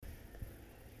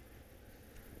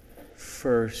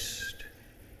first,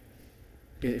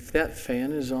 if that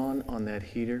fan is on that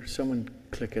heater, someone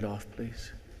click it off,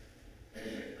 please.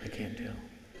 I can't tell.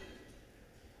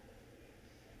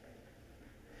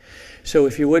 So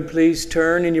if you would please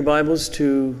turn in your Bibles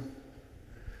to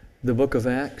the book of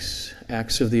Acts,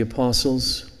 Acts of the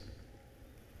Apostles.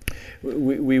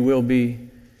 We will be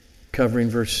covering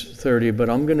verse 30, but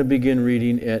I'm going to begin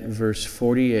reading at verse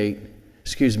 34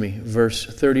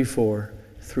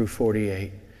 through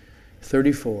 48.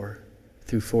 34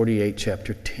 through 48,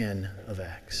 chapter 10 of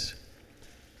Acts.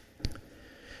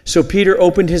 So Peter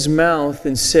opened his mouth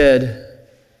and said,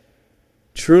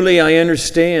 "Truly I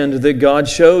understand that God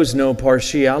shows no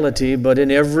partiality, but in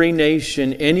every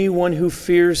nation anyone who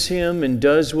fears Him and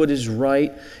does what is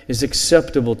right is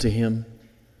acceptable to Him.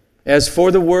 As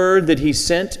for the word that He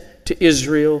sent to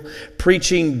Israel,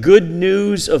 preaching good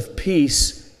news of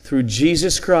peace through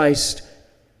Jesus Christ,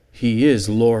 He is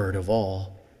Lord of all.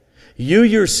 You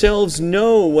yourselves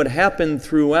know what happened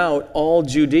throughout all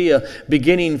Judea,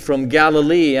 beginning from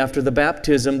Galilee after the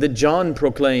baptism that John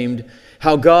proclaimed,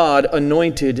 how God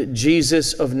anointed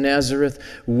Jesus of Nazareth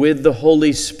with the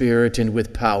Holy Spirit and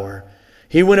with power.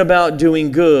 He went about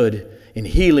doing good and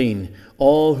healing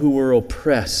all who were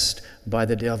oppressed by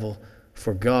the devil,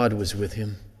 for God was with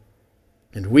Him.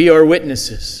 And we are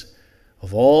witnesses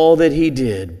of all that He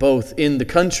did, both in the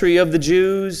country of the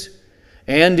Jews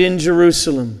and in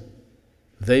Jerusalem.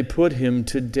 They put Him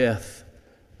to death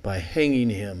by hanging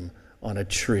Him on a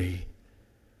tree.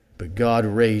 But God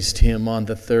raised Him on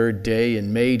the third day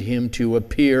and made Him to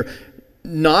appear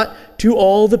not to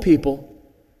all the people,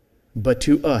 but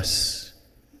to us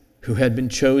who had been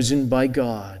chosen by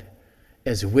God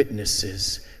as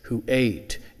witnesses, who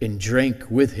ate and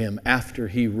drank with Him after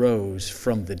He rose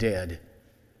from the dead.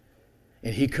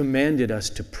 And He commanded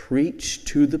us to preach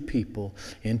to the people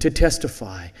and to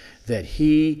testify that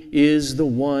He is the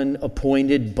one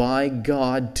appointed by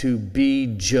God to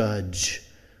be judge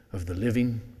of the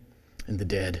living and the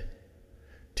dead.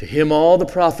 To Him all the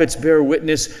prophets bear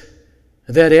witness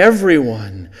that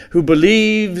everyone who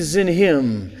believes in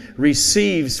Him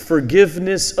receives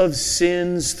forgiveness of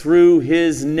sins through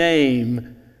His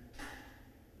name."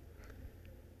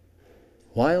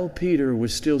 While Peter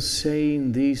was still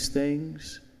saying these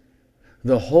things,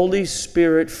 the Holy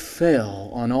Spirit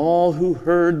fell on all who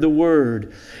heard the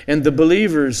word, and the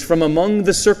believers from among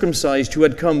the circumcised who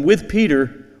had come with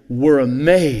Peter were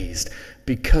amazed,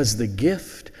 because the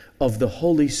gift of the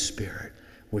Holy Spirit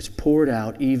was poured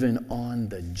out even on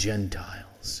the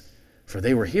Gentiles, for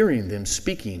they were hearing them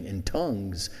speaking in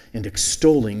tongues and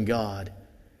extolling God.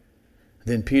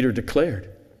 Then Peter declared,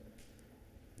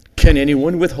 "Can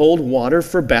anyone withhold water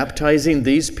for baptizing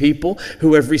these people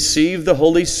who have received the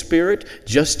Holy Spirit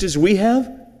just as we have?"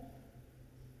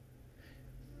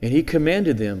 And he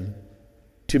commanded them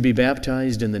to be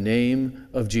baptized in the name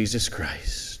of Jesus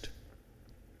Christ.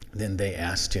 Then they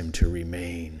asked him to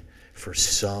remain for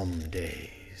some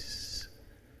days.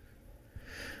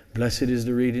 Blessed is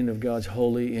the reading of God's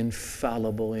holy,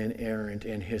 infallible, inerrant,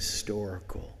 and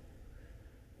historical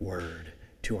word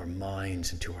to our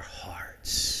minds and to our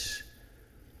hearts.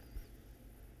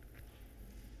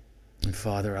 And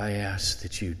Father, I ask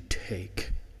that you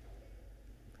take,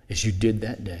 as you did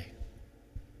that day,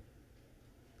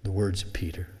 the words of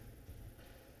Peter,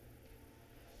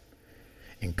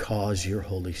 and cause your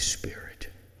Holy Spirit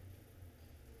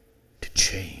to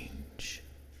change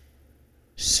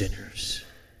sinners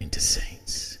into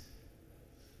saints.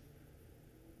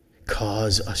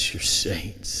 Cause us, your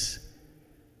saints,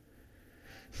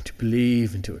 to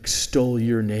believe and to extol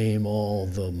your name all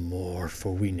the more,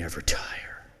 for we never tire.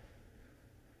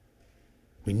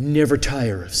 We never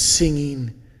tire of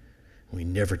singing. We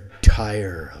never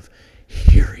tire of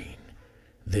hearing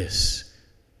this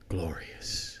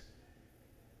glorious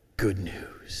good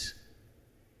news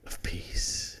of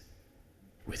peace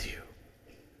with you.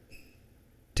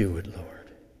 Do it,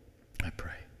 Lord, I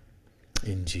pray.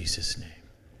 In Jesus' name.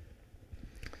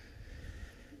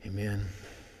 Amen.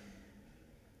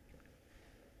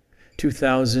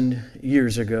 2,000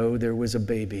 years ago, there was a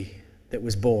baby that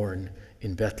was born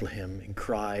in Bethlehem and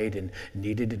cried and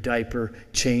needed a diaper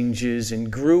changes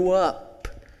and grew up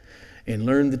and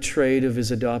learned the trade of his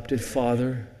adopted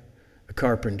father, a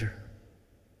carpenter.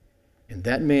 And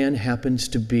that man happens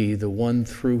to be the one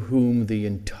through whom the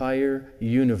entire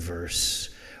universe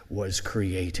was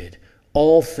created.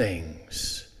 All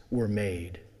things were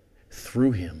made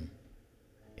through him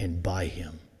and by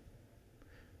him.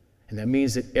 And that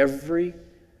means that every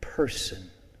person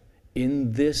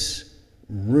in this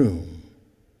room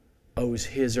owes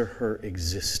his or her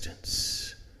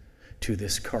existence to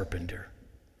this carpenter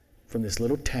from this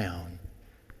little town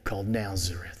called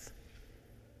Nazareth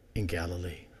in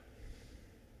Galilee.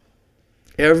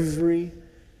 Every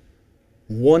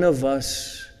one of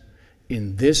us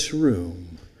in this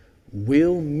room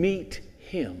will meet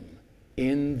him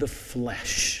in the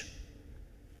flesh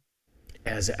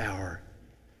as our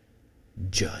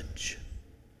judge.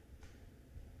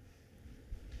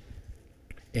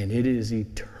 And it is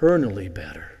eternally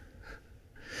better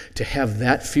to have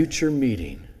that future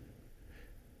meeting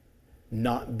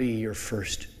not be your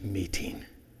first meeting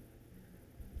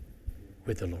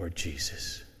with the Lord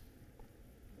Jesus.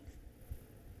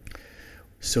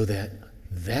 So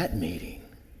that meeting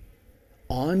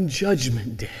on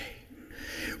Judgment Day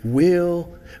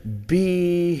will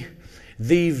be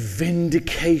the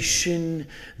vindication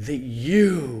that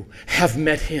you have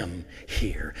met him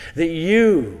here, that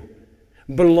you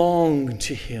belong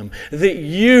to him, that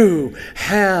you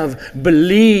have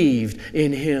believed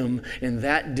in him, and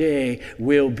that day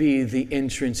will be the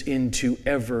entrance into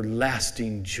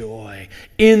everlasting joy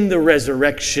in the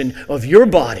resurrection of your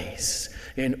bodies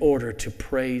in order to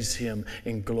praise him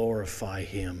and glorify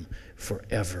him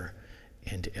forever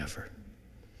and ever.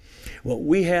 What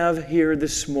we have here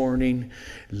this morning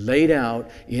laid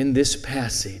out in this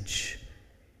passage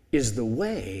is the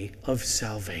way of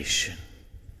salvation.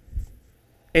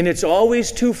 And it's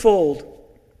always twofold.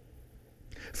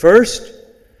 First,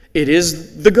 it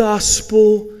is the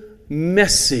gospel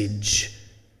message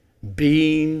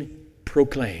being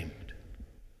proclaimed.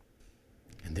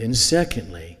 And then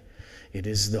secondly, it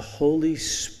is the Holy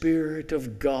Spirit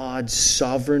of God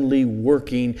sovereignly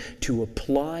working to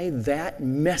apply that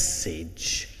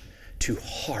message to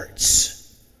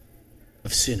hearts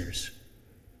of sinners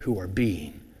who are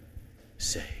being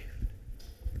saved.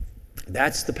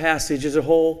 That's the passage as a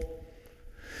whole.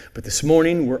 But this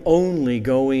morning we're only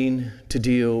going to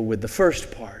deal with the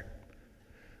first part,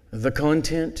 the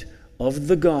content of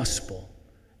the gospel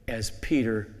as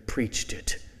Peter preached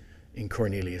it in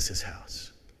Cornelius'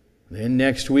 house. Then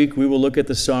next week we will look at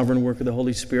the sovereign work of the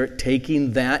Holy Spirit,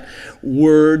 taking that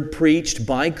word preached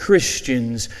by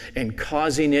Christians and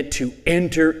causing it to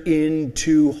enter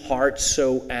into hearts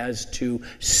so as to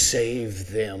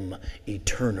save them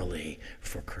eternally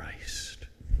for Christ.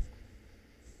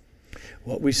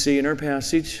 What we see in our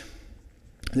passage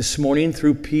this morning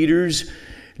through Peter's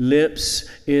lips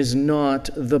is not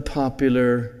the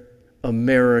popular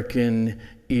American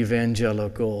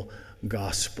evangelical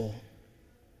gospel.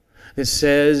 It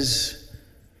says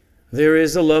there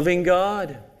is a loving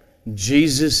God.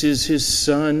 Jesus is his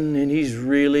son, and he's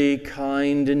really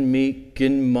kind and meek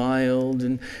and mild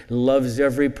and loves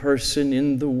every person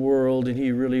in the world, and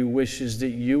he really wishes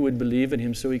that you would believe in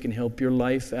him so he can help your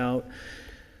life out.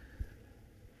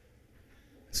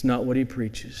 It's not what he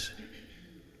preaches.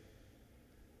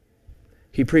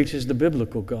 He preaches the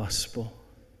biblical gospel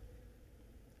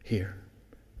here.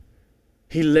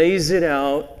 He lays it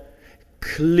out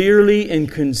clearly and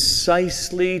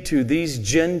concisely to these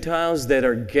Gentiles that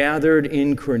are gathered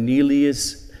in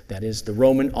Cornelius, that is the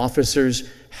Roman officer's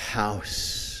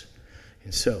house.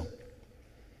 And so,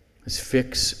 let's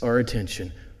fix our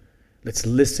attention. Let's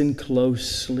listen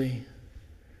closely.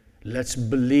 Let's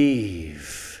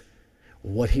believe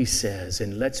what he says,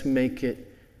 and let's make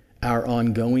it our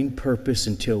ongoing purpose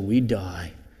until we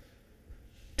die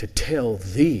to tell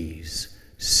these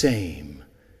same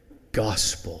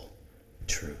gospel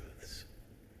truths.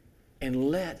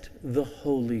 And let the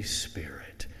Holy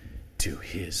Spirit do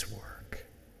his work.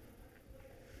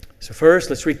 So first,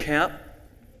 let's recap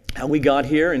how we got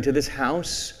here into this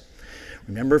house.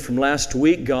 Remember from last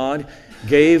week, God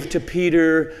gave to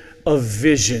Peter a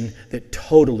vision that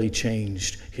totally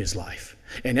changed his life.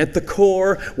 And at the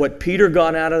core, what Peter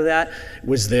got out of that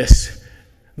was this: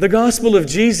 the gospel of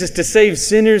Jesus to save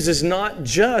sinners is not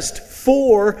just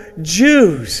for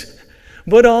Jews,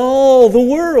 but all the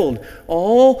world,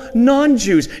 all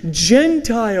non-Jews.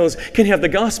 Gentiles can have the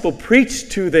gospel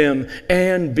preached to them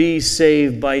and be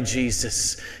saved by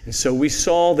Jesus. And so we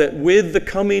saw that with the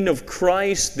coming of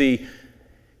Christ, the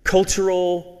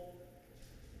cultural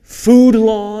food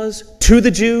laws to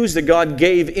the Jews that God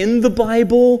gave in the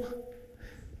Bible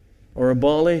are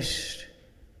abolished.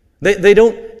 They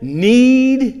don't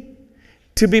need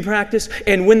to be practiced.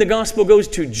 And when the gospel goes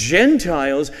to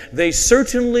Gentiles, they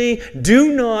certainly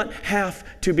do not have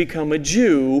to become a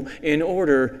Jew in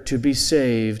order to be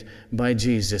saved by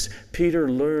Jesus. Peter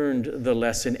learned the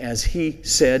lesson as he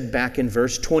said back in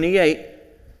verse 28,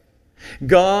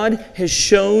 God has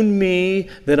shown me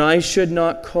that I should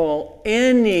not call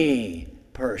any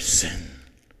person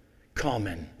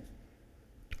common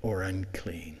or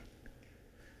unclean.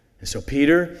 And so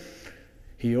Peter,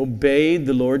 He obeyed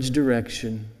the Lord's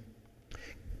direction,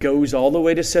 goes all the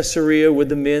way to Caesarea with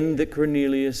the men that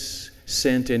Cornelius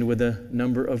sent and with a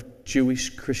number of Jewish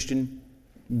Christian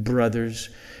brothers,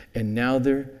 and now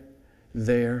they're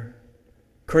there.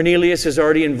 Cornelius has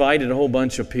already invited a whole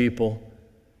bunch of people,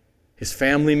 his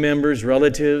family members,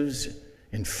 relatives,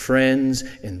 and friends,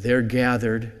 and they're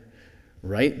gathered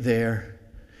right there.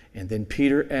 And then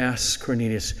Peter asks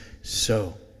Cornelius,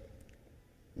 "So,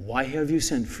 why have you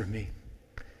sent for me?"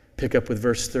 Pick up with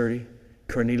verse 30.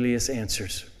 Cornelius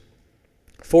answers,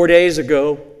 4 days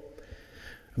ago,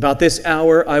 about this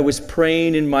hour, I was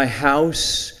praying in my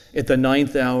house at the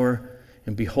 9th hour,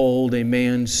 and behold, a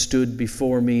man stood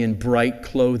before me in bright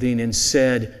clothing and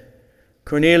said,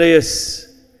 Cornelius,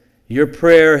 your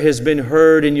prayer has been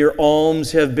heard and your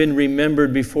alms have been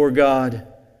remembered before God.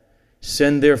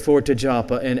 Send therefore to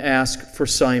Joppa and ask for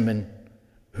Simon,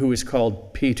 who is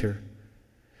called Peter.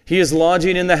 He is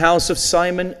lodging in the house of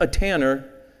Simon, a tanner,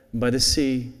 by the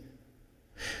sea.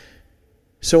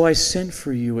 So I sent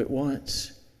for you at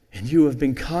once, and you have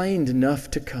been kind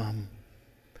enough to come.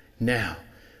 Now,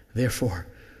 therefore,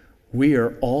 we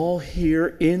are all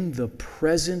here in the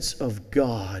presence of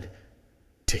God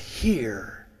to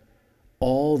hear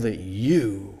all that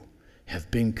you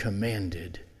have been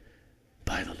commanded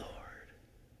by the Lord.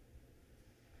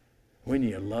 Wouldn't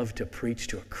you love to preach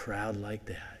to a crowd like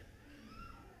that?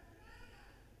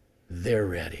 They're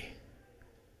ready.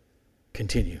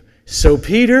 Continue. So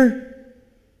Peter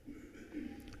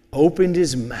opened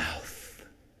his mouth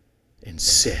and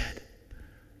said,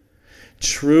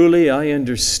 truly I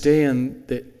understand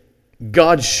that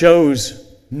God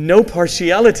shows no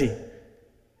partiality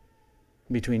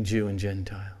between Jew and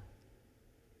Gentile.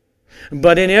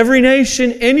 But in every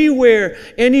nation, anywhere,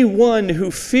 anyone who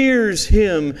fears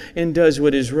Him and does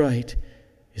what is right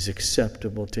is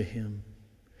acceptable to Him.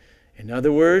 In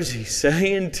other words, He's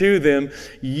saying to them,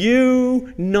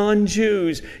 you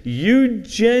non-Jews, you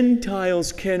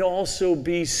Gentiles can also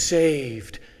be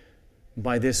saved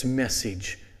by this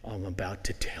message I'm about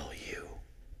to tell you.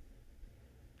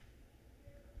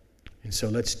 And so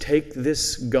let's take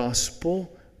this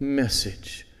gospel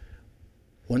message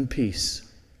one piece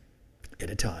at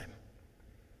a time.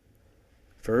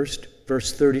 First,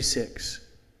 verse 36.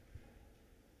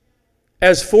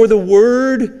 As for the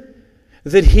word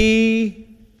that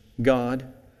He,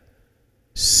 God,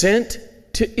 sent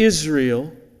to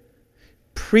Israel,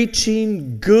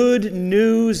 preaching good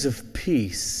news of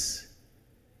peace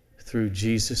through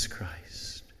Jesus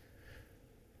Christ.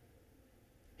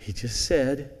 He just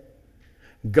said,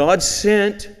 God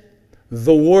sent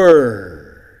the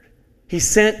Word. He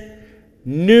sent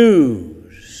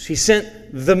news. He sent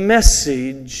the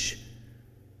message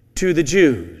to the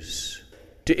Jews,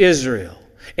 to Israel.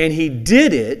 And He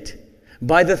did it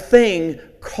by the thing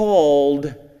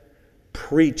called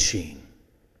preaching,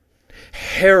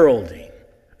 heralding.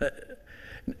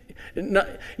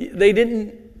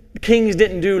 Kings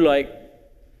didn't do like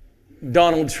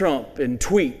Donald Trump and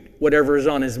tweet whatever is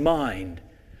on his mind.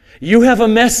 You have a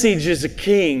message as a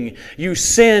king. You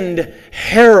send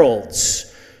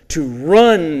heralds to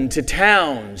run to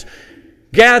towns,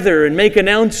 gather and make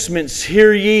announcements.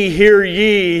 Hear ye, hear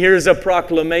ye. Here's a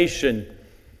proclamation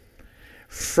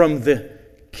from the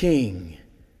king.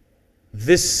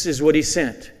 This is what He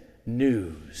sent.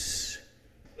 News.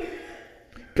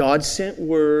 God sent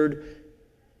word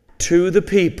to the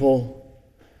people.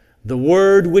 The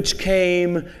word which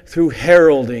came through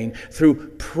heralding, through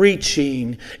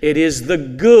preaching. It is the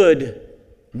good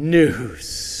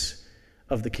news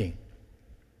of the King.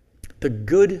 The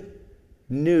good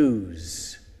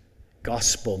news.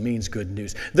 Gospel means good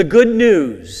news. The good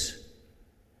news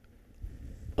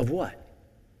of what?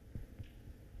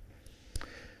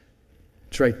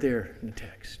 It's right there in the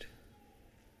text.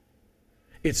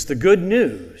 It's the good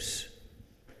news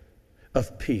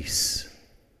of peace.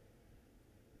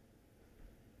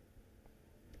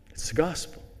 It's the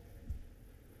gospel.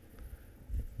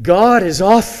 God is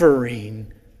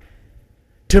offering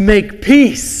to make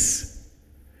peace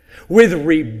with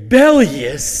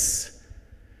rebellious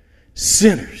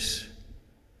sinners.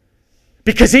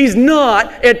 Because He's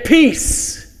not at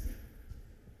peace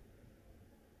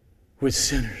with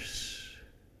sinners.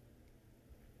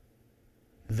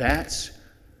 That's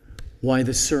why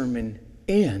the sermon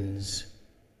ends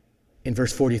in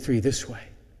verse 43 this way.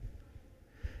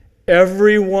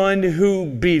 Everyone who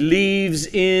believes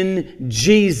in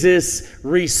Jesus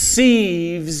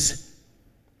receives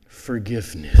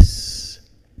forgiveness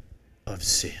of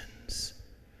sins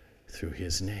through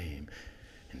His name.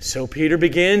 And so Peter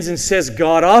begins and says,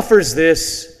 God offers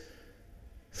this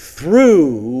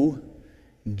through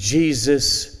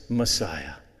Jesus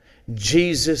Messiah,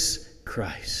 Jesus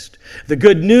Christ. The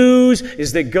good news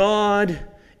is that God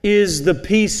is the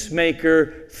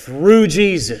peacemaker through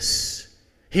Jesus.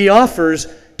 He offers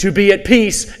to be at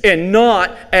peace and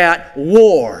not at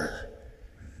war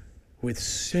with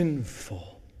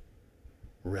sinful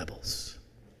rebels.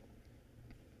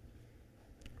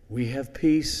 We have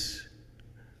peace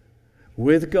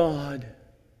with God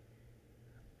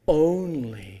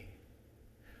only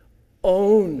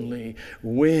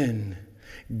when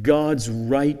God's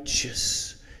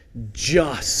righteous,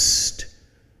 just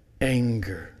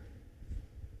anger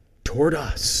toward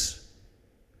us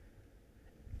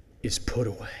is put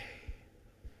away.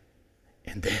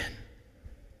 And then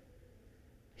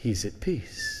He's at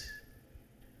peace.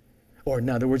 Or in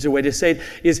other words, a way to say it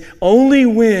is only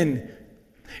when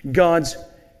God's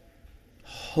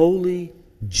holy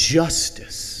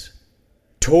justice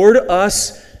toward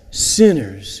us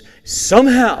sinners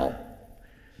somehow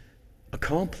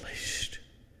accomplished,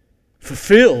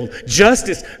 fulfilled,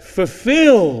 justice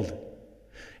fulfilled,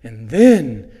 and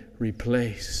then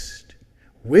replaced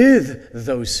with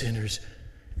those sinners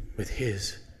with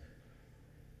His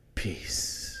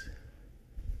peace.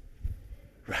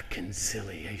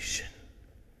 Reconciliation.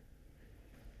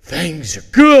 Things are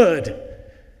good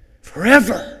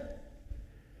forever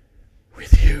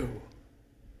with you,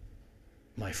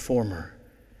 my former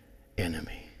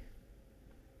enemy.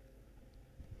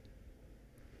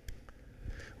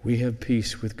 We have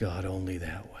peace with God only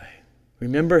that way.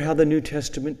 Remember how the New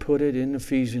Testament put it in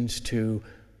Ephesians 2.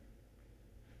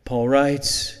 Paul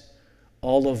writes,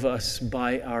 all of us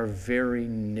by our very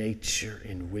nature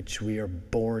in which we are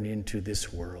born into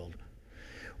this world,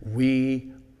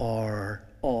 we are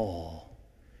all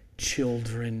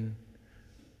children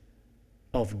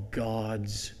of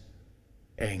God's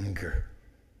anger,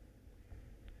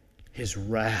 His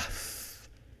wrath,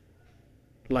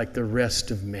 like the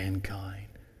rest of mankind.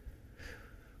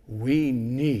 We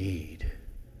need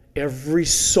every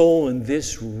soul in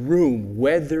this room,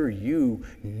 whether you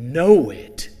know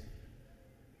it,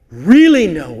 really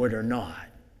know it or not,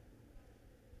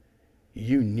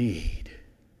 you need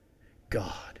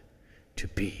God to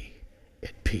be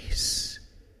at peace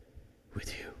with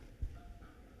you.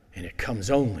 And it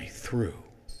comes only through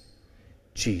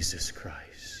Jesus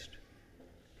Christ.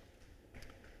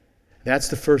 That's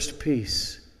the first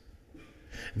peace.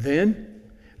 Then,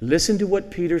 listen to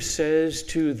what Peter says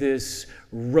to this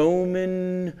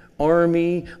Roman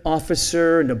army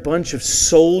officer and a bunch of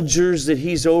soldiers that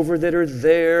he's over that are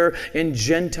there, and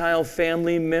Gentile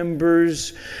family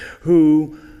members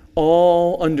who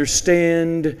all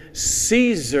understand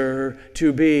Caesar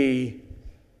to be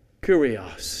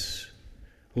Kyrios,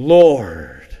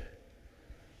 Lord.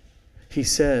 He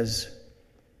says,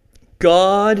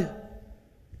 God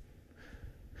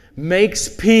makes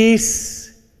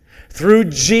peace through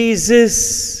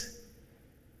Jesus,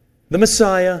 the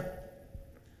Messiah,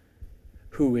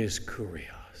 who is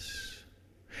Kyrios.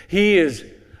 He is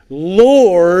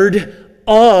Lord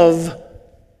of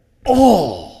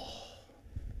all.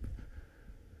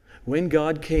 When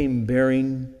God came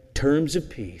bearing terms of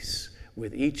peace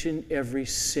with each and every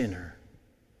sinner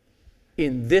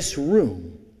in this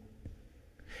room,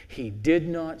 He did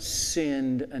not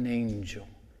send an angel.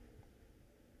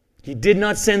 He did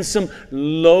not send some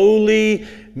lowly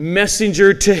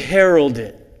messenger to herald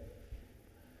it.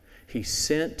 He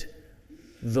sent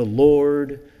the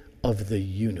Lord of the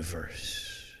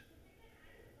universe.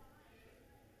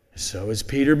 So as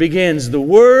Peter begins, the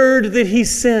word that he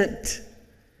sent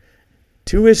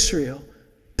to Israel,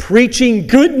 preaching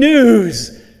good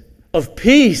news of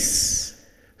peace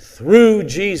through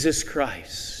Jesus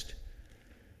Christ,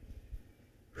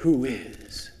 who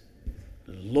is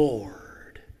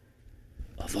Lord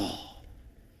of all.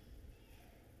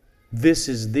 This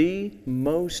is the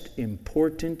most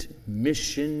important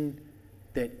mission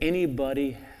that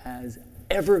anybody has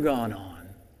ever gone on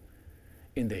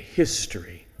in the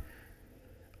history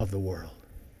of the world.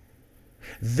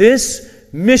 This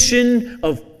mission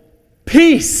of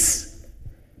peace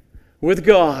with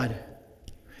God,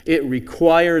 it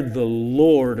required the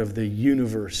Lord of the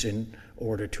universe in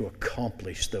order to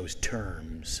accomplish those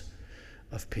terms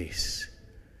of peace.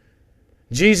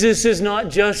 Jesus is not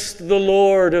just the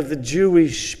Lord of the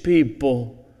Jewish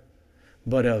people,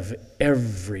 but of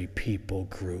every people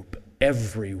group,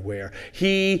 everywhere.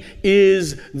 He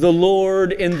is the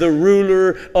Lord and the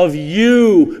ruler of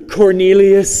you,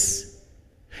 Cornelius,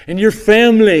 and your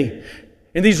family,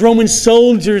 and these Roman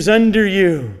soldiers under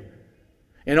you,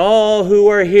 and all who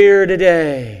are here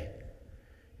today.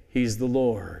 He's the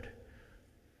Lord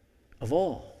of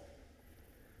all.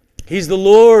 He's the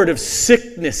Lord of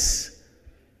sickness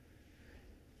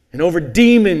and over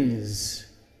demons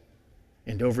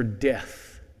and over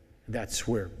death. That's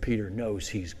where Peter knows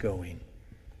he's going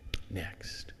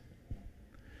next.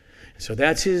 So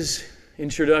that's his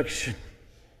introduction.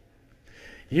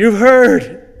 You've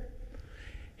heard.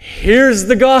 Here's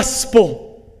the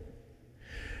gospel.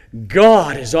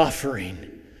 God is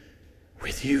offering,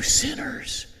 with you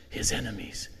sinners, his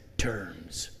enemies,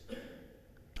 terms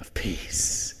of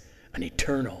peace, an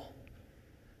eternal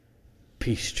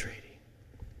peace treaty.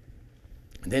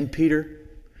 And then Peter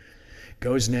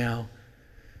goes now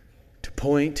to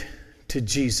point to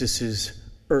Jesus'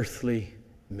 earthly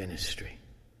ministry.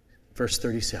 Verse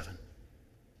 37.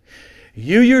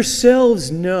 You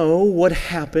yourselves know what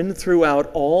happened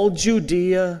throughout all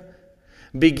Judea,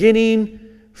 beginning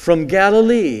from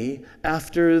Galilee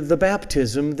after the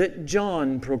baptism that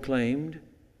John proclaimed,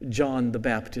 John the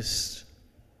Baptist.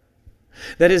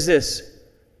 That is this,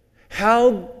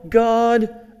 how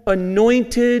God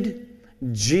anointed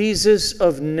Jesus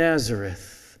of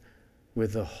Nazareth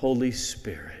with the Holy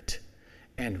Spirit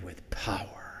and with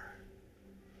power.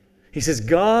 He says,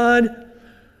 God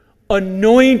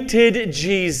anointed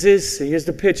Jesus, here's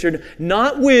the picture,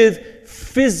 not with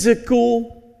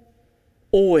physical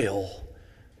oil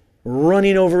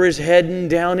running over his head and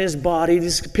down his body,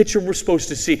 this picture we're supposed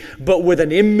to see, but with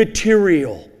an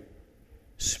immaterial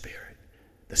Spirit.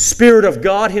 The Spirit of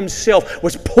God Himself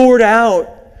was poured out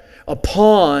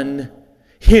upon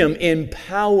Him,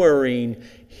 empowering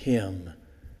Him.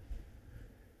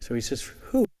 So He says,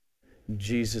 who?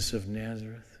 Jesus of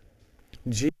Nazareth.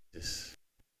 Jesus.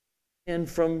 And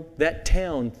from that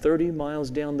town 30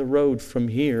 miles down the road from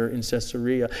here in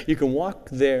Caesarea, you can walk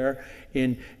there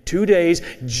in 2 days.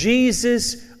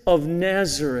 Jesus of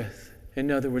Nazareth.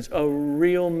 In other words, a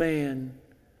real man.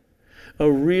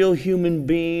 A real human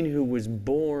being who was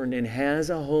born and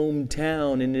has a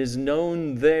hometown and is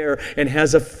known there and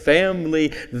has a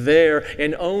family there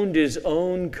and owned his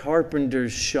own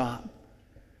carpenter's shop.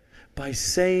 By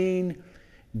saying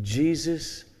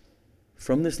Jesus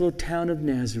from this little town of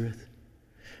Nazareth,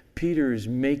 Peter is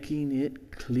making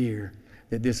it clear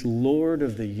that this Lord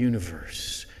of the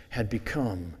universe had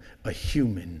become a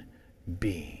human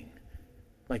being.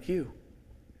 Like you.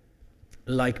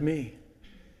 Like me.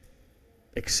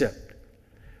 Except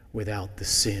without the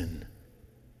sin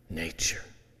nature.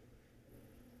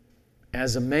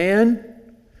 As a man,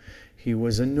 He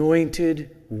was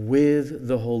anointed with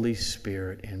the Holy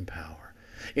Spirit and power.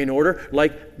 In order,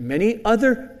 like many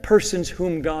other persons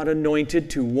whom God anointed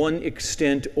to one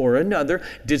extent or another,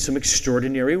 did some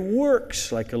extraordinary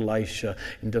works like Elisha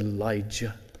and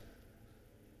Elijah.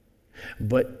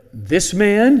 But this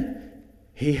man,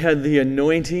 he had the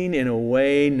anointing in a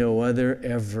way no other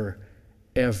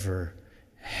ever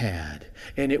had.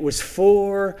 And it was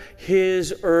for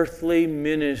his earthly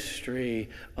ministry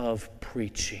of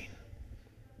preaching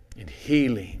and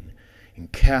healing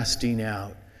and casting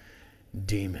out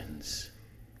demons.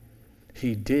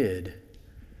 He did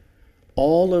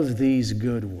all of these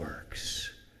good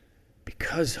works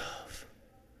because of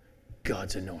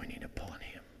God's anointing upon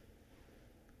him.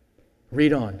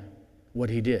 Read on what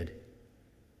he did.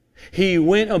 He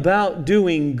went about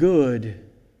doing good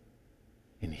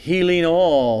and healing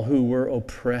all who were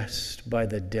oppressed by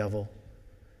the devil.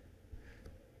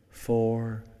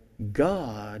 For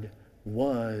God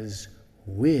was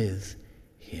with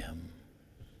him.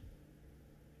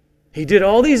 He did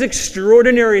all these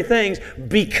extraordinary things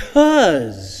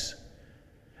because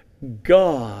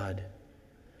God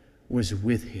was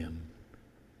with him.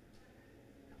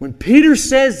 When Peter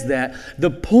says that, the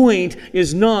point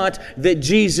is not that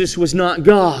Jesus was not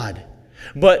God,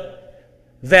 but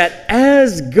that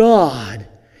as God,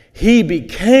 He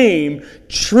became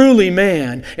truly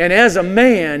man. And as a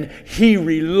man, He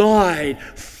relied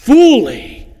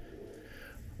fully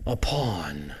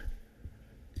upon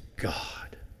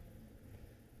God.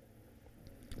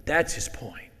 That's his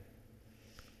point.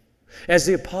 As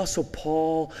the Apostle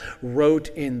Paul wrote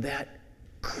in that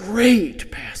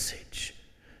great passage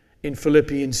in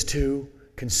Philippians 2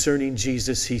 concerning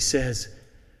Jesus, he says,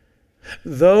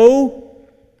 though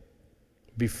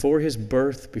before his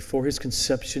birth, before his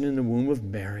conception in the womb of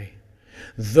Mary,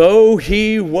 though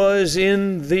he was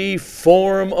in the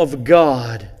form of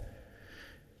God,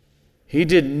 he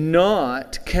did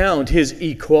not count his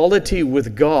equality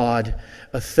with God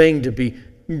a thing to be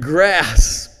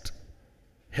grasped,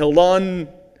 held on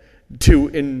to,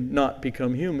 and not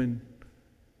become human.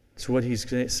 That's what he's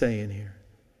saying here.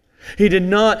 He did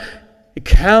not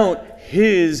count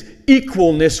his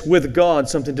equalness with God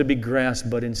something to be grasped,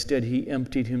 but instead he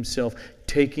emptied himself,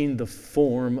 taking the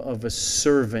form of a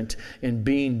servant and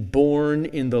being born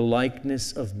in the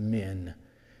likeness of men.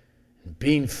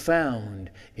 Being found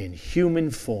in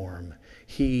human form,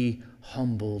 He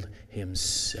humbled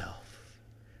Himself.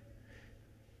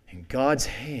 And God's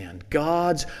hand,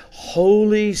 God's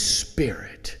Holy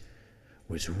Spirit,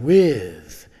 was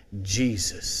with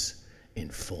Jesus in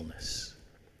fullness.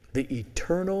 The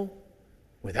eternal,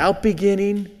 without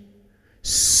beginning,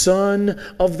 Son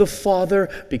of the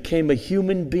Father became a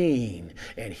human being,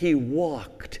 and He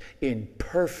walked in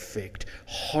perfect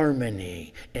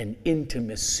harmony and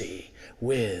intimacy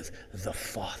with the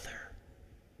Father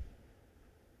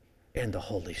and the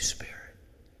Holy Spirit.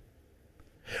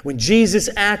 When Jesus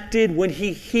acted, when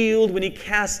He healed, when He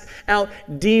cast out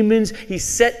demons, He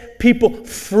set people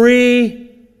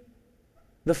free,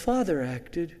 the Father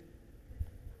acted.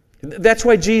 That's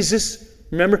why Jesus,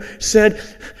 remember, said,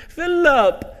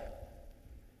 "Philip,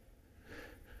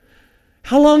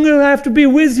 how long do I have to be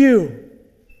with you?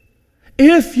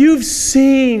 If you've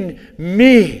seen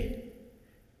me,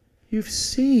 you've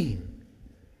seen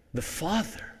the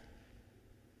Father."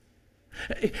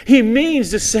 He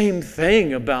means the same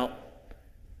thing about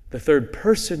the third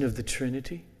person of the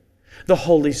Trinity, the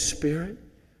Holy Spirit.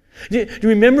 Do you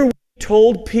remember what He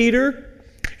told Peter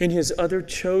and his other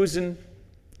chosen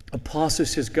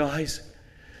apostles, His guys?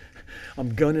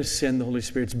 I'm going to send the Holy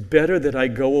Spirit. It's better that I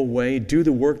go away, do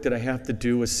the work that I have to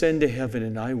do, ascend to heaven,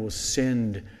 and I will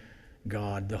send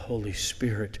God, the Holy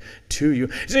Spirit, to you.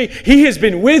 See, He has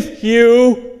been with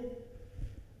you.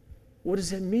 What does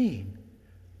that mean?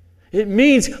 It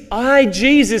means I,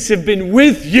 Jesus, have been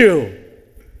with you.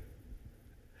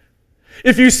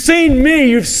 If you've seen me,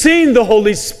 you've seen the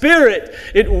Holy Spirit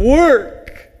at work.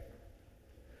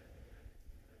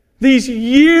 These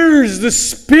years, the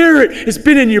Spirit has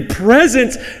been in your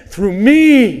presence through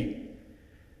me.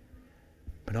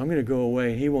 But I'm going to go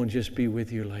away, and He won't just be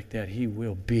with you like that. He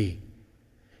will be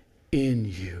in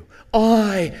you.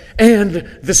 I and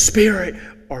the Spirit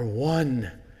are one,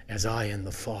 as I and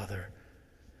the Father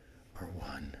are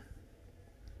one.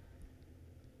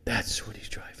 That's what He's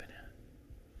driving at.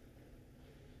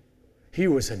 He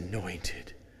was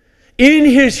anointed in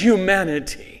His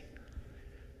humanity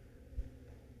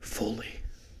fully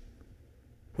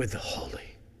with the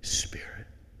Holy Spirit.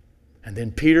 And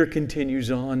then Peter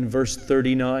continues on, verse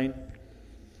 39.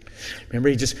 Remember,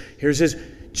 here's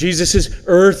Jesus'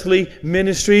 earthly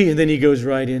ministry, and then he goes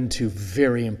right into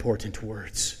very important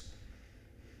words.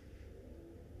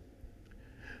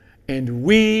 And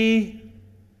we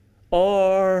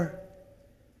are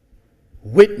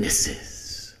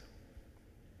witnesses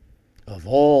of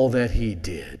all that He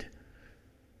did,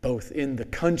 both in the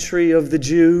country of the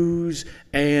Jews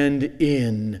and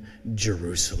in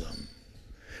Jerusalem.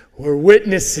 We're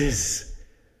witnesses.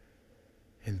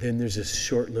 And then there's a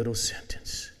short little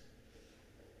sentence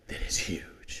that is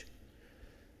huge.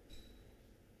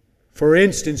 For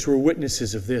instance, we're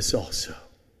witnesses of this also.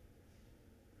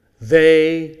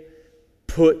 They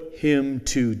put Him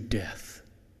to death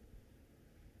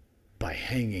by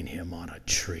hanging Him on a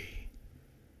tree.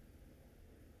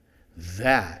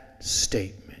 That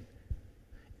statement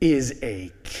is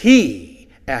a key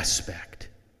aspect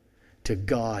to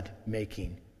God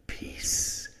making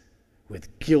peace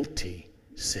with guilty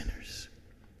sinners.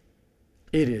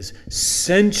 It is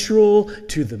central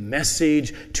to the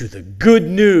message, to the good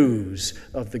news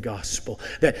of the gospel,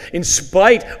 that in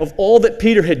spite of all that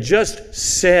Peter had just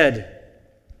said,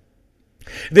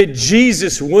 that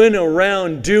Jesus went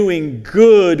around doing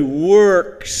good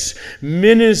works,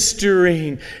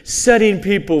 ministering, setting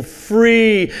people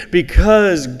free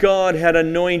because God had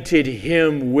anointed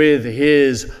Him with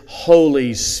His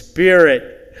Holy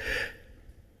Spirit.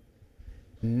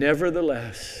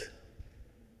 Nevertheless,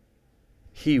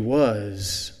 He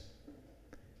was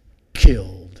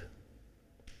killed.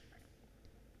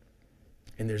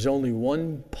 And there's only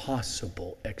one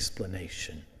possible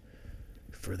explanation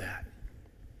for that.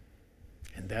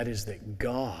 And that is that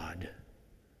God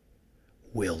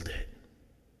willed it.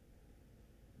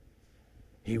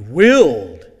 He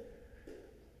willed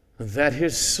that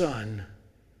His Son,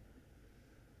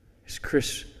 as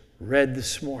Chris read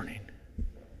this morning,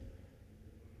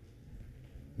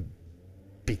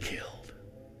 be killed.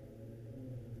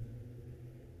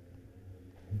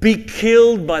 Be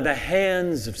killed by the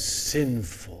hands of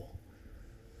sinful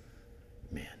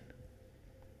men.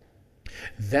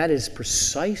 That is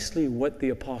precisely what the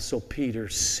Apostle Peter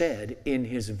said in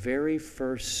his very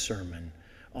first sermon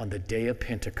on the day of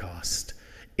Pentecost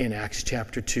in Acts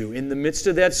chapter 2. In the midst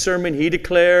of that sermon, he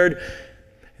declared,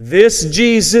 "This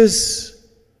Jesus,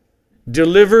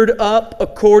 delivered up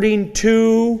according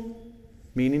to,"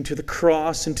 meaning to the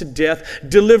cross and to death,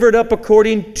 "delivered up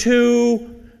according to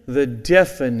the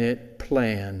definite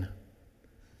plan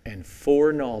and and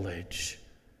foreknowledge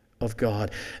of God.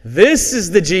 This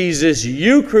is the Jesus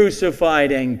you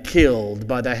crucified and killed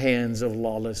by the hands of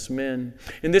lawless men.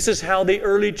 And this is how the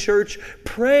early church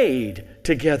prayed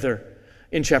together.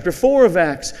 In chapter 4 of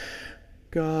Acts,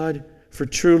 God, for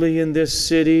truly in this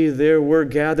city there were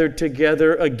gathered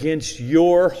together against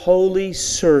your holy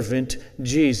servant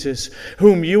Jesus,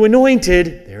 whom you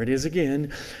anointed, there it is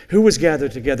again, who was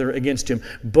gathered together against him,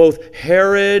 both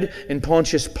Herod and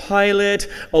Pontius Pilate,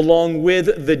 along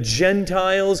with the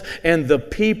Gentiles and the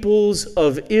peoples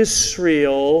of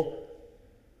Israel,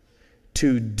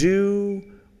 to do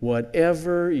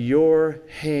whatever your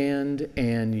hand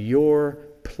and your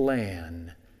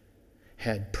plan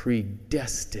had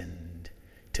predestined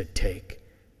to take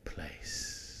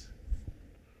place.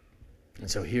 And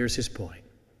so here's his point.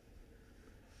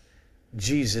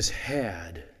 Jesus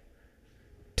had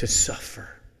to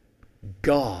suffer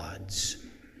God's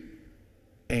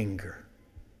anger,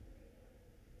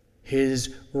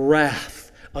 His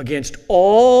wrath against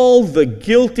all the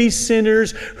guilty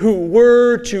sinners who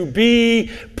were to be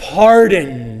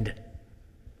pardoned,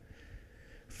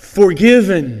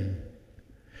 forgiven.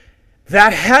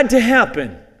 That had to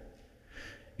happen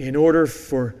in order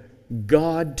for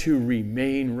God to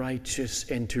remain righteous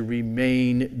and to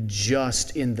remain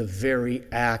just in the very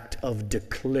act of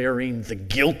declaring the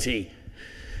guilty,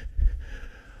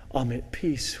 I'm at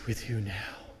peace with you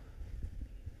now.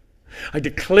 I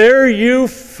declare you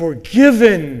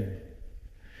forgiven.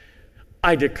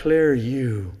 I declare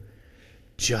you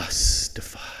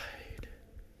justified.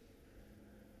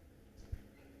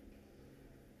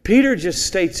 Peter just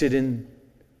states it in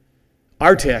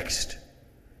our text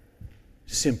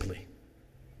simply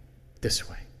this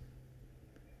way.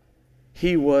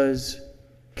 He was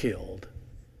killed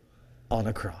on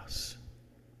a cross.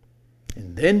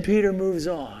 And then Peter moves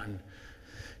on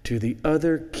to the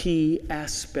other key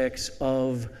aspects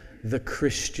of the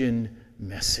Christian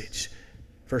message.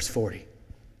 Verse 40.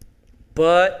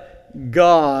 But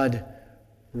God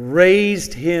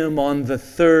raised him on the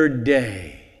third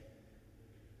day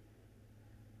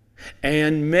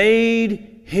and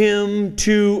made him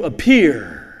to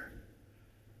appear,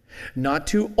 not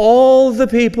to all the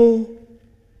people,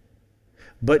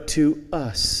 but to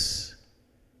us,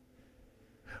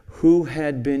 who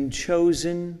had been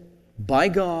chosen by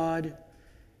God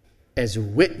as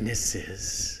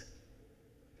witnesses,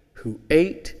 who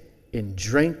ate and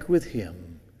drank with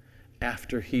him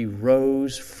after he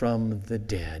rose from the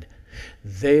dead.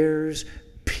 There's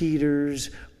Peter's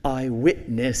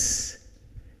eyewitness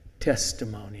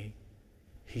testimony.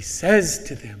 He says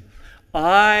to them,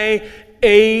 I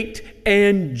ate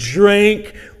and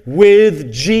drank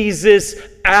with Jesus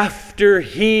after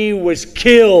he was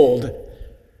killed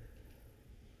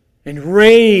and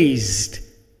raised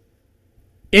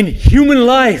in human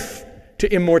life to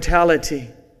immortality.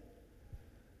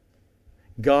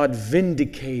 God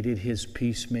vindicated his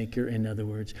peacemaker, in other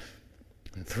words.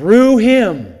 And through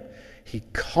him, he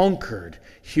conquered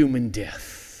human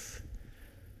death.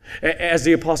 As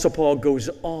the Apostle Paul goes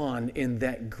on in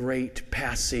that great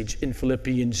passage in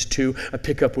Philippians 2, I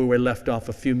pick up where we left off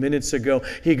a few minutes ago,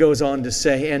 he goes on to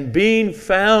say, and being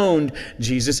found,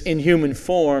 Jesus, in human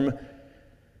form,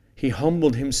 he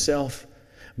humbled himself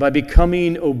by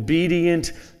becoming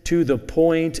obedient to the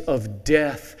point of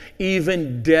death,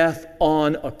 even death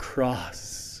on a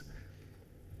cross.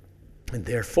 And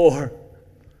therefore,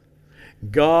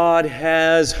 God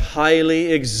has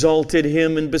highly exalted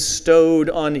him and bestowed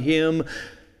on him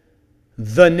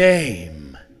the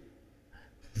name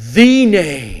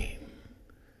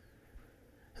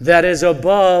that is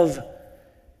above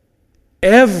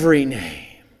every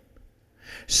name,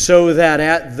 so that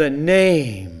at the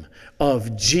name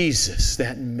of Jesus,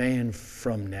 that man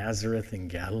from Nazareth in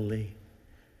Galilee,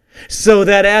 so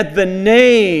that at the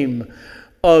name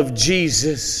of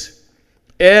Jesus,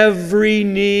 every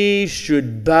knee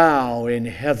should bow in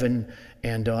heaven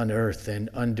and on earth and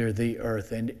under the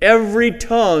earth, and every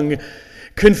tongue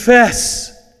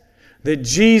confess that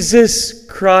Jesus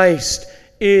Christ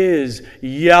is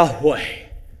Yahweh,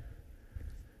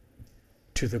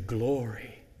 to the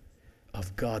glory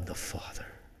of God the Father.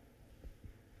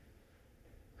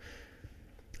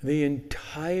 The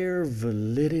entire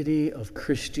validity of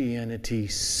Christianity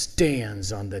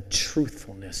stands on the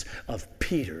truthfulness of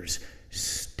Peter's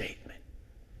statement,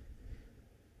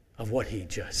 of what he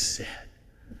just said.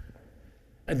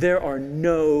 And there are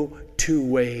no two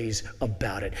ways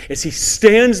about it. As he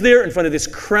stands there in front of this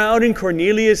crowd in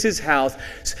Cornelius' house,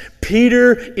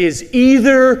 Peter is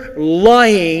either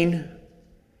lying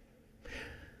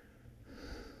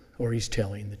or he's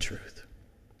telling the truth.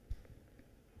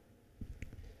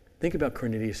 Think about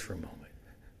Cornelius for a moment.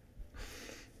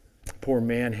 Poor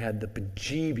man had the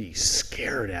bejeebies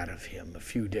scared out of him a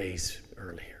few days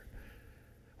earlier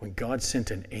when God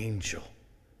sent an angel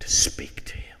to speak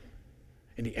to him.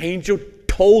 And the angel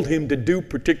told him to do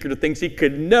particular things he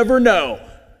could never know.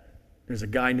 There's a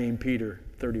guy named Peter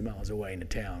 30 miles away in the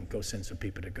town. Go send some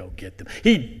people to go get them.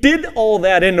 He did all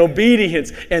that in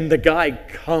obedience, and the guy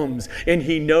comes, and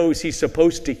he knows he's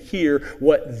supposed to hear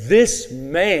what this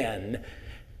man,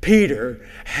 Peter,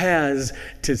 has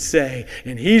to say.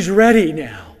 And he's ready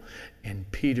now.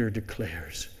 And Peter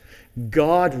declares,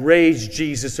 God raised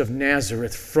Jesus of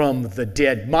Nazareth from the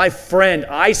dead. My friend,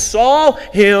 I saw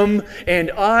him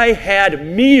and I had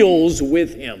meals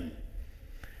with him.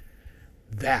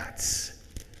 That's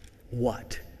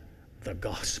what the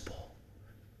gospel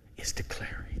is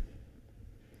declaring.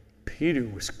 Peter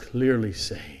was clearly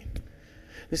saying,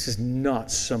 this is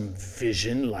not some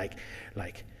vision like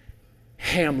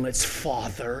Hamlet's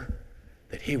father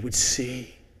that he would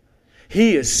see.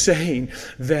 He is saying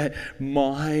that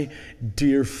my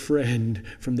dear friend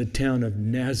from the town of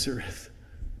Nazareth,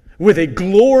 with a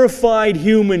glorified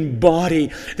human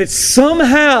body that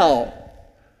somehow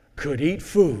could eat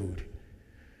food,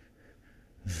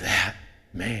 that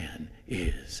man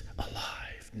is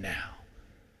alive now,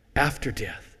 after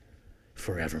death,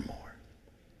 forevermore.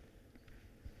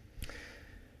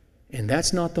 And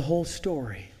that's not the whole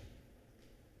story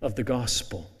of the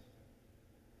gospel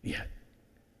yet.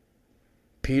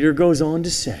 Peter goes on to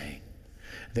say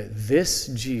that this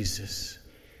Jesus,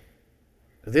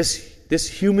 this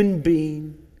human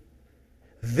being,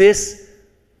 this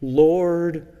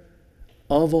Lord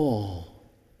of all,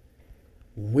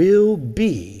 will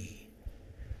be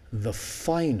the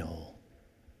final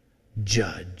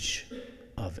judge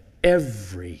of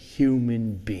every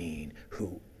human being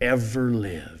who ever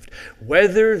lived,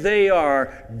 whether they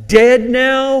are dead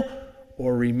now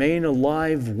or remain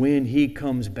alive when he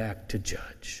comes back to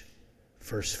judge.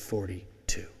 Verse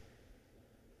 42.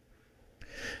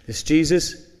 This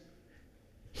Jesus,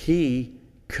 he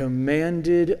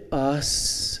commanded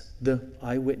us, the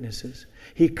eyewitnesses,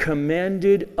 he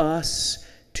commanded us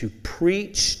to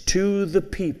preach to the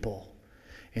people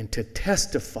and to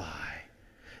testify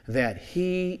that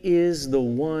he is the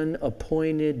one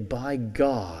appointed by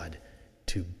God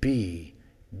to be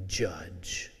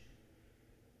judge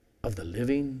of the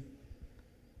living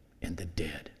and the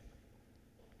dead.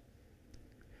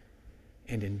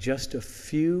 And in just a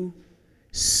few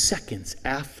seconds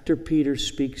after Peter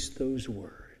speaks those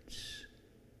words,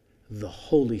 the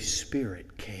Holy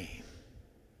Spirit came.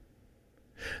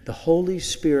 The Holy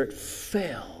Spirit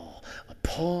fell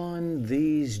upon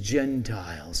these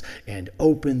Gentiles and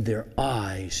opened their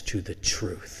eyes to the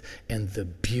truth and the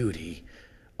beauty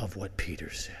of what Peter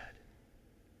said.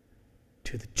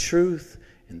 To the truth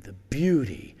and the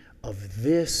beauty of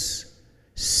this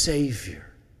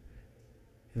Savior,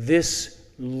 this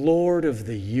Lord of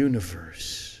the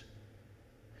universe,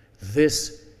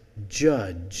 this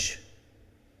Judge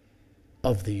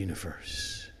of the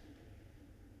universe.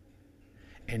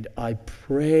 And I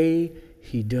pray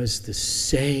he does the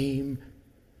same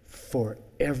for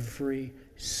every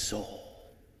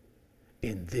soul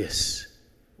in this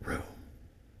room.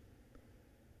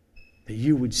 That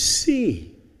you would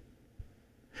see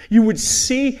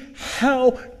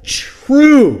how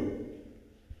true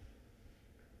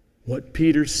what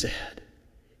Peter said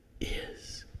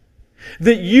is.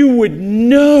 That you would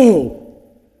know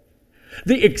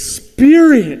the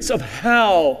experience of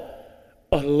how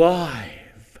alive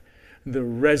the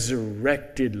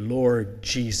resurrected Lord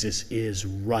Jesus is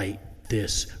right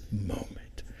this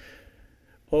moment.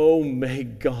 Oh, may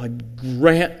God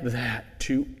grant that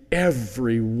to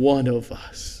every one of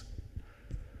us.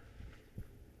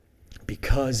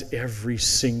 Because every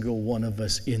single one of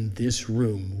us in this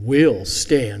room will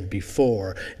stand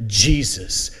before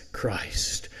Jesus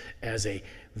Christ as a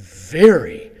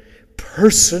very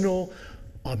personal,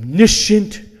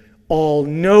 omniscient,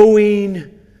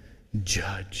 all-knowing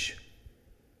judge,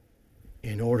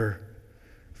 in order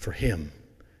for him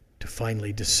to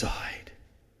finally decide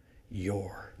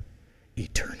your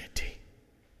eternity.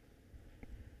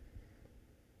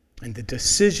 And the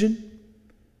decision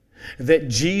that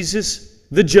Jesus,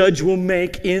 the judge, will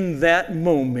make in that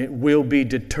moment will be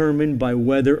determined by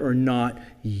whether or not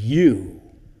you,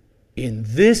 in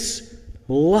this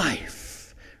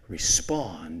life,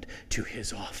 respond to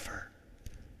his offer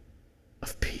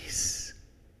of peace.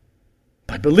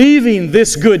 By believing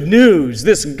this good news,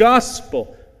 this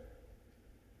gospel,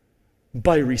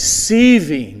 by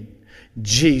receiving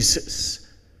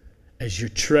Jesus as your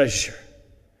treasure,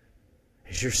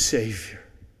 as your Savior,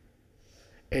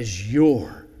 as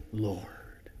your Lord.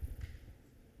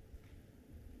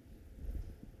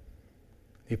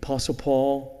 The Apostle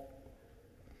Paul,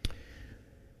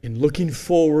 in looking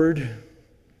forward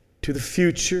to the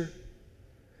future,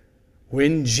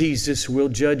 when Jesus will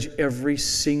judge every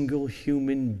single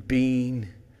human being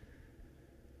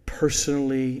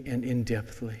personally and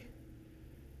in-depthly,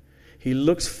 he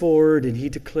looks forward and he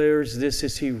declares this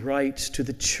as he writes to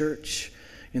the church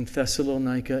in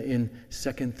Thessalonica in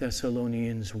 2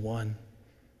 Thessalonians 1.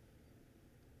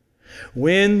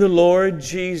 When the Lord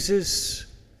Jesus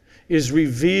is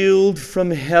revealed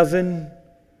from heaven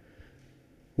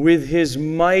with His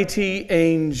mighty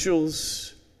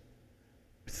angels,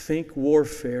 think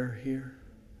warfare here,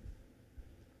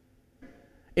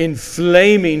 in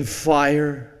flaming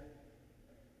fire,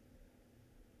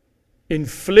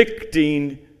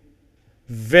 inflicting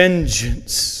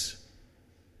vengeance.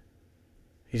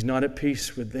 He's not at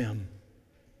peace with them.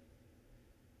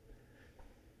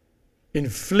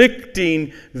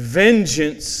 Inflicting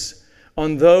vengeance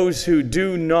on those who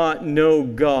do not know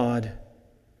God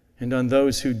and on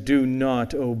those who do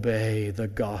not obey the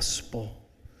gospel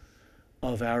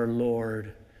of our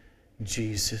Lord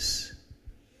Jesus.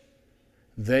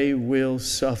 They will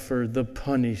suffer the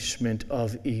punishment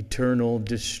of eternal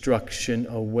destruction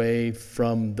away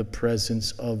from the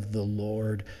presence of the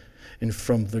Lord and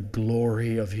from the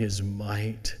glory of His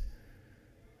might.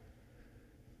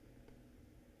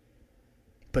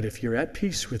 But if you're at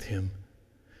peace with Him,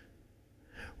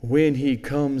 when He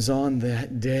comes on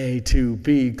that day to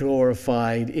be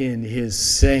glorified in His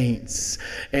saints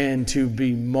and to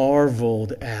be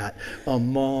marveled at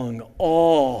among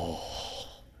all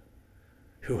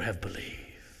who have believed,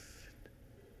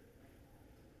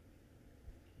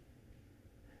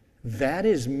 that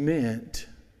is meant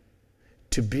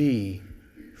to be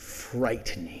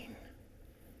frightening.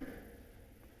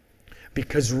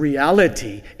 Because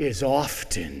reality is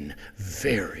often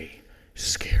very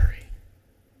scary.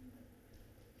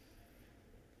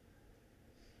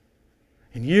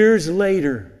 And years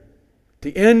later, at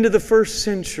the end of the first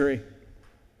century,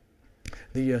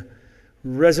 the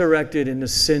resurrected and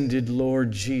ascended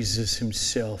Lord Jesus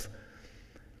Himself,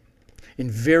 in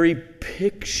very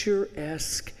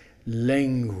picturesque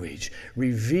language,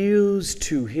 reveals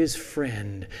to his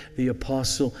friend, the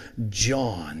Apostle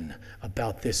John,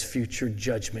 about this future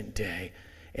judgment day.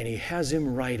 And he has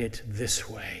him write it this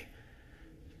way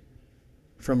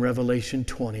from Revelation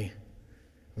 20,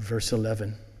 verse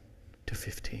 11 to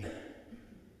 15.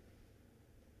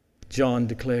 John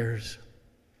declares,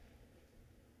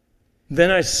 "Then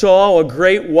I saw a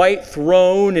great white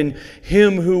throne and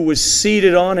Him who was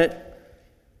seated on it.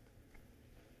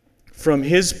 From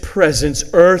His presence,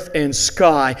 earth and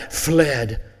sky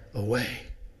fled away,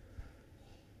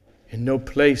 and no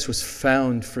place was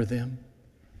found for them.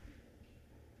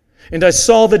 And I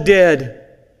saw the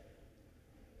dead,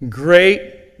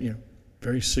 great,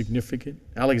 very significant,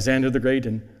 Alexander the Great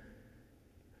and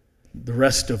the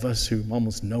rest of us who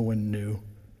almost no one knew.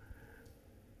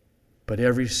 But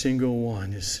every single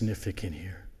one is significant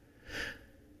here.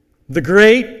 The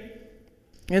great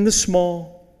and the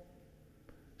small,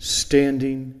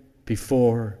 standing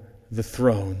before the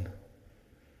throne,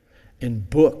 and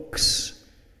books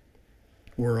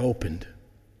were opened.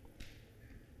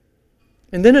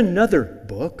 And then another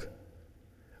book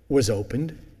was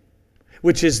opened,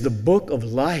 which is the book of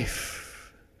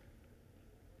life."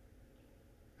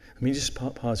 Let me just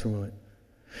pause for a moment.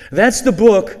 That's the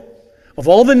book of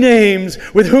all the names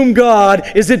with whom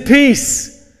God is at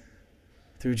peace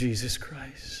through Jesus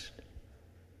Christ.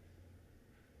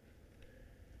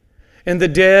 And the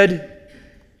dead,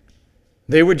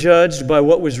 they were judged by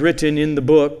what was written in the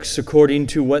books according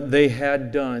to what they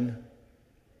had done.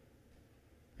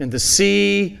 And the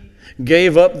sea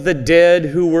gave up the dead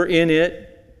who were in it.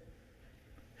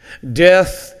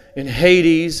 Death and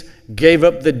Hades gave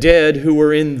up the dead who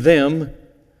were in them.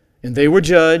 And they were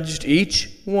judged,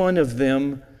 each one of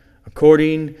them,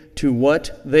 according to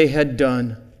what they had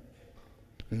done.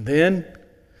 And then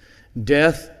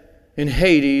death and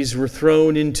Hades were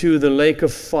thrown into the lake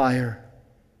of fire.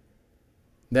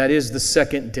 That is the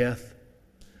second death,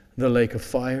 the lake of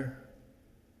fire.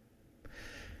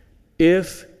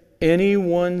 If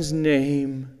anyone's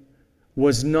name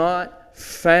was not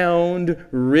found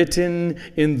written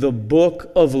in the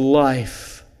book of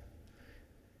life,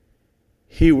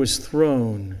 he was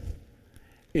thrown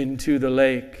into the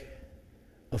lake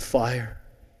of fire.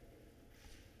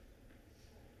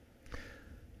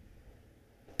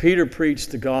 Peter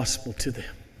preached the gospel to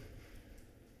them.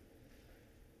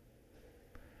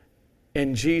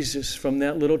 And Jesus, from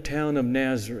that little town of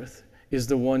Nazareth, is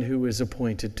the one who is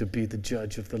appointed to be the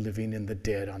judge of the living and the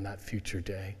dead on that future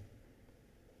day.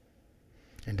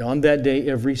 And on that day,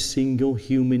 every single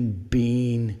human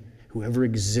being who ever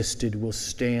existed will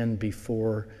stand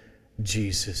before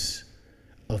Jesus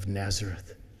of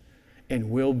Nazareth and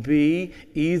will be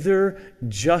either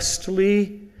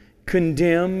justly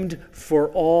condemned for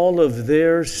all of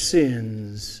their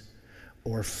sins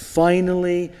or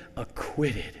finally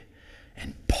acquitted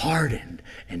and pardoned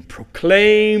and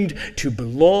proclaimed to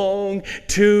belong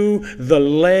to the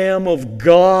Lamb of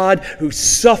God who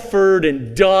suffered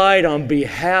and died on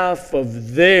behalf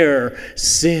of their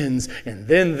sins. And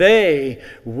then they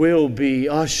will be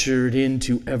ushered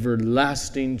into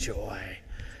everlasting joy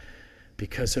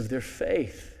because of their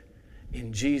faith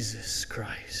in Jesus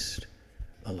Christ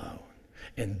alone.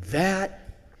 And that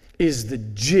is the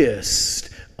gist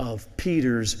of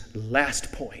Peter's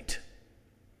last point.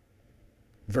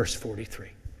 Verse 43.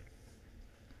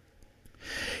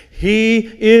 He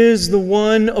is the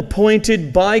one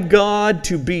appointed by God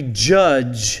to be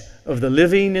judge of the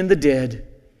living and the dead.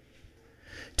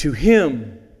 To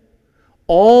him,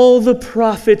 all the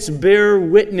prophets bear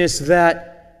witness that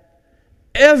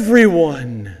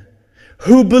everyone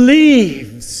who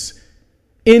believes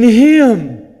in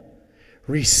him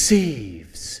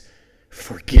receives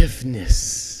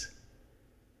forgiveness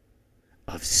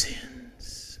of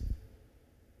sins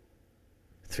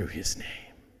through his name.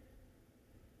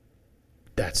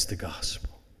 That's the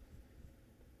gospel.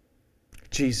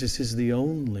 Jesus is the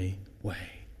only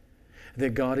way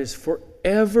that God is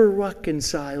forever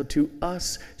reconciled to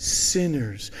us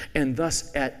sinners and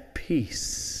thus at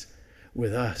peace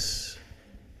with us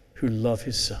who love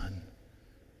his Son.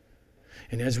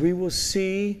 And as we will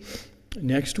see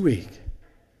next week,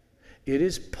 it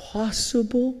is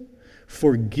possible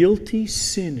for guilty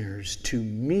sinners to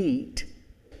meet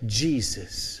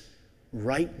Jesus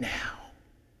right now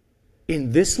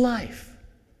in this life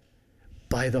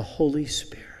by the Holy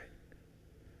Spirit.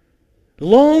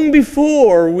 Long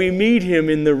before we meet him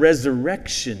in the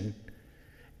resurrection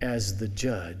as the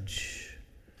judge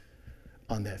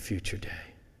on that future day.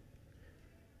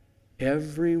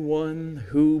 Everyone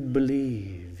who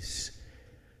believes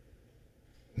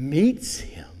meets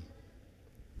him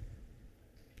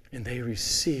and they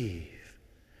receive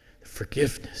the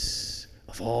forgiveness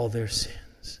of all their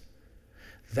sins.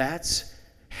 That's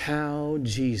how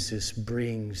Jesus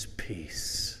brings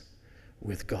peace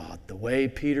with God, the way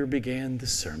Peter began the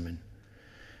sermon.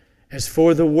 As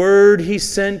for the word he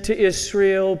sent to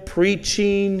Israel,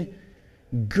 preaching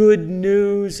good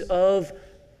news of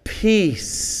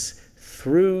peace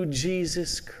through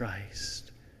Jesus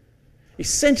Christ.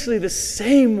 Essentially the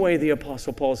same way the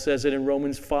Apostle Paul says it in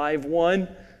Romans 5:1.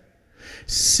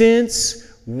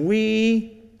 Since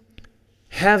we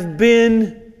have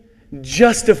been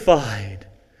justified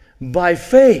by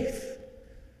faith,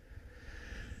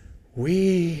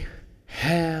 we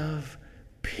have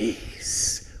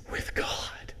peace with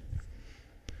God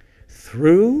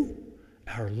through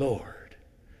our Lord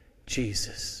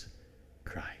Jesus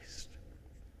Christ.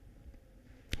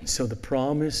 And so the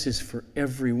promise is for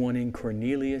everyone in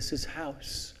Cornelius'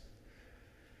 house.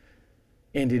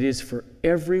 And it is for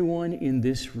everyone in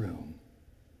this room.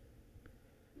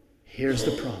 Here's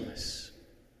the promise.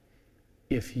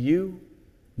 If you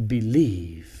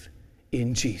believe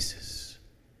in Jesus,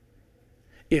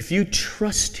 if you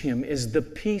trust him as the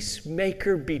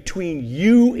peacemaker between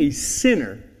you, a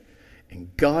sinner, and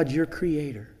God, your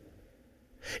Creator,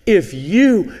 if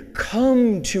you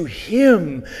come to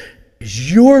him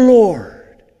as your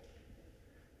Lord,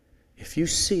 if you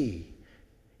see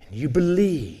and you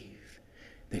believe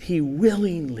that he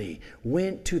willingly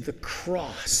went to the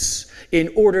cross in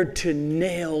order to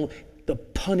nail the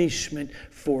punishment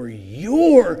for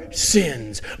your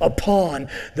sins upon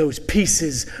those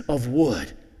pieces of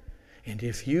wood. And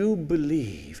if you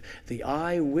believe the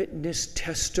eyewitness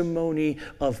testimony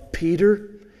of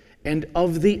Peter and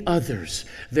of the others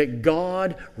that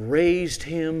God raised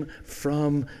him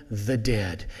from the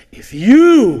dead, if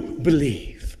you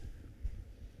believe,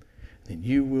 then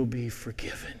you will be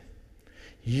forgiven.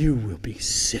 You will be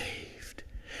saved.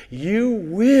 You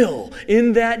will,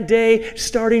 in that day,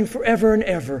 starting forever and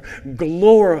ever,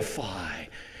 glorify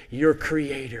your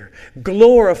Creator.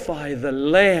 Glorify the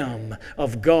Lamb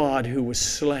of God who was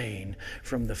slain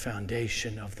from the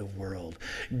foundation of the world,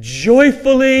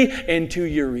 joyfully and to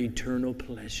your eternal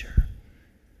pleasure.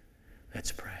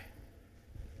 Let's pray.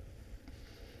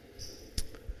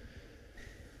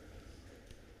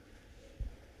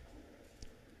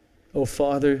 Oh,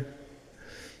 Father,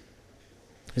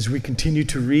 as we continue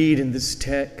to read in this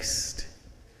text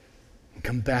and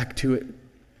come back to it,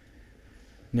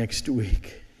 next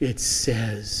week, it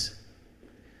says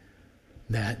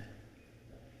that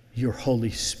your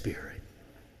Holy Spirit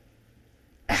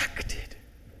acted,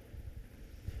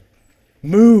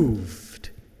 moved,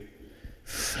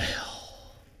 fell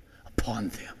upon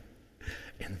them,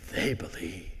 and they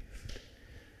believed.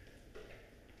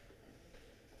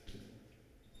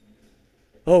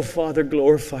 Oh, Father,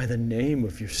 glorify the name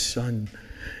of your Son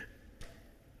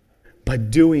by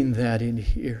doing that in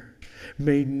here.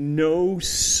 May no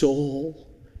soul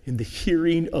in the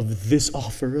hearing of this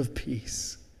offer of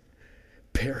peace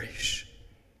perish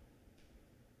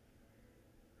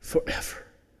forever.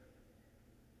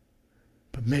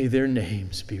 But may their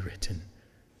names be written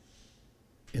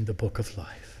in the book of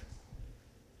life,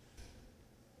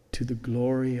 to the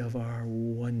glory of our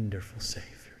wonderful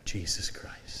Savior, Jesus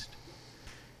Christ.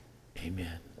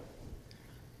 Amen.